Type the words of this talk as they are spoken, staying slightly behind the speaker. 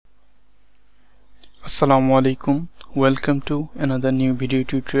Assalamu alaikum. Welcome to another new video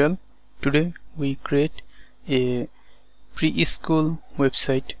tutorial. Today we create a preschool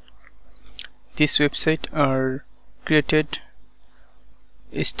website. This website are created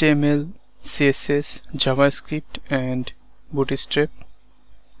HTML, CSS, JavaScript and Bootstrap.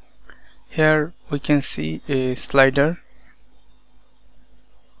 Here we can see a slider,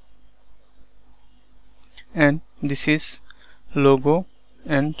 and this is logo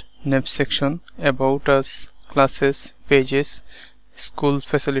and nav section, about us, classes, pages, school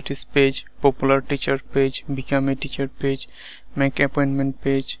facilities page, popular teacher page, become a teacher page, make appointment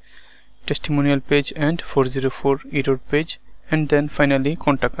page, testimonial page and 404 error page, and then finally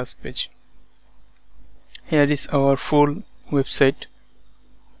contact us page. Here is our full website.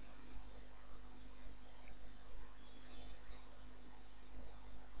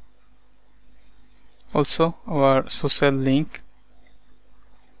 Also our social link.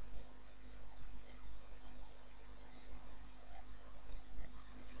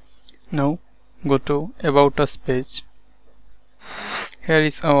 Now go to about us page. Here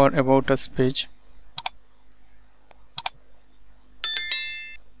is our about us page,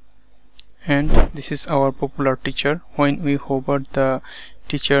 and this is our popular teacher. When we hover the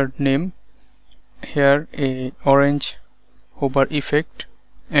teacher name, here a orange hover effect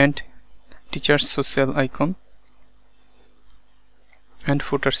and teacher's social icon and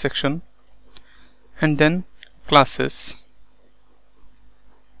footer section, and then classes.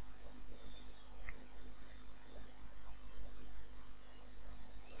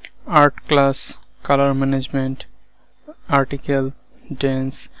 Art class, color management, article,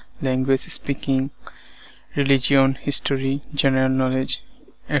 dance, language speaking, religion, history, general knowledge,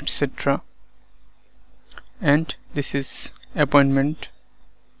 etc. And this is appointment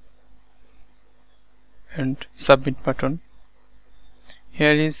and submit button.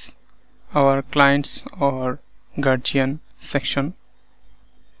 Here is our clients or guardian section.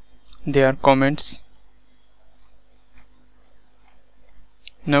 Their comments.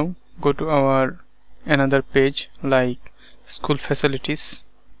 Now go to our another page like school facilities.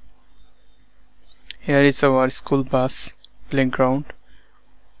 Here is our school bus, playground,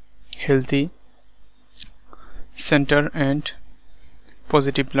 healthy center and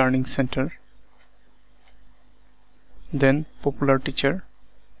positive learning center. Then popular teacher.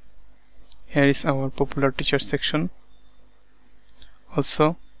 Here is our popular teacher section.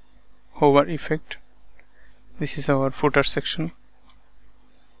 Also hover effect. This is our footer section.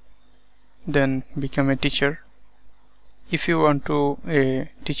 Then become a teacher. If you want to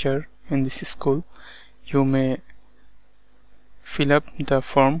a teacher in this school, you may fill up the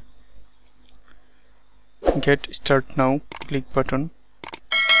form. Get start now, click button,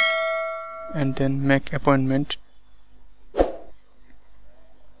 and then make appointment.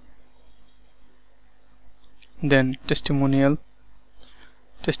 Then testimonial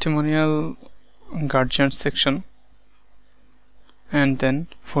guardian section, and then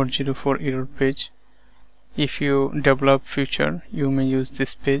 404 error page. If you develop future, you may use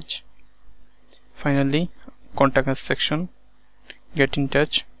this page. Finally contact us section, get in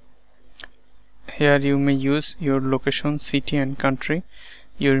touch. Here you may use your location, city and country,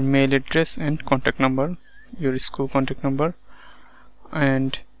 your mail address and contact number, your school contact number,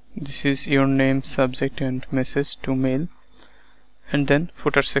 and this is your name, subject and message to mail. And then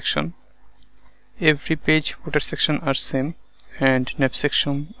footer section. Every page footer section are same and nav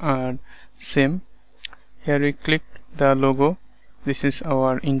section are same. Here we click the logo. This is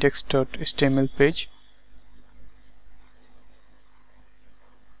our index.html page.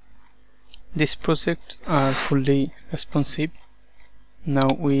 These projects are fully responsive. Now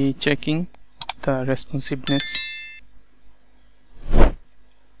we checking the responsiveness.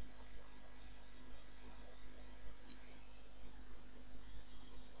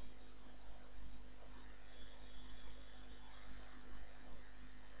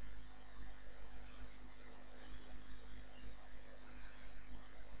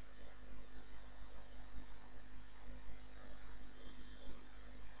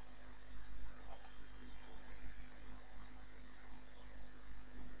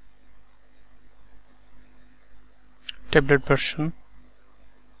 Tablet version.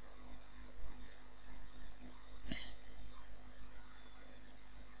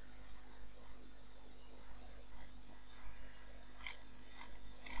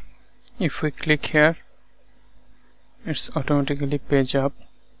 If we click here, it's automatically page up.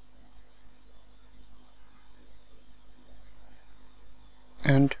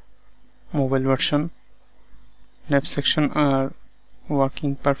 And mobile version. Nav section are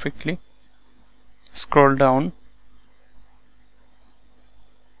working perfectly. Scroll down.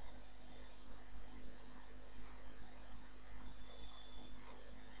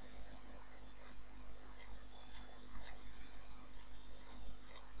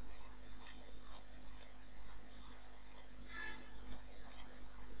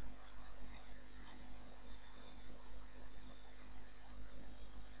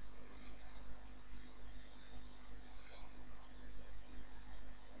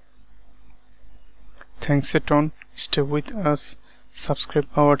 thanks a ton. Stay with us, subscribe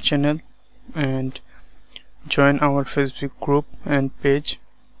our channel and join our Facebook group and page.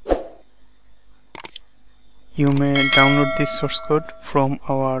 You may download this source code from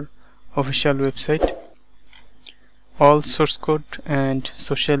our official website. All source code and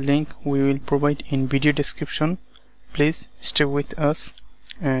social link we will provide in video description. Please stay with us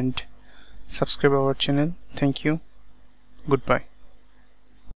and subscribe our channel. Thank you. Goodbye.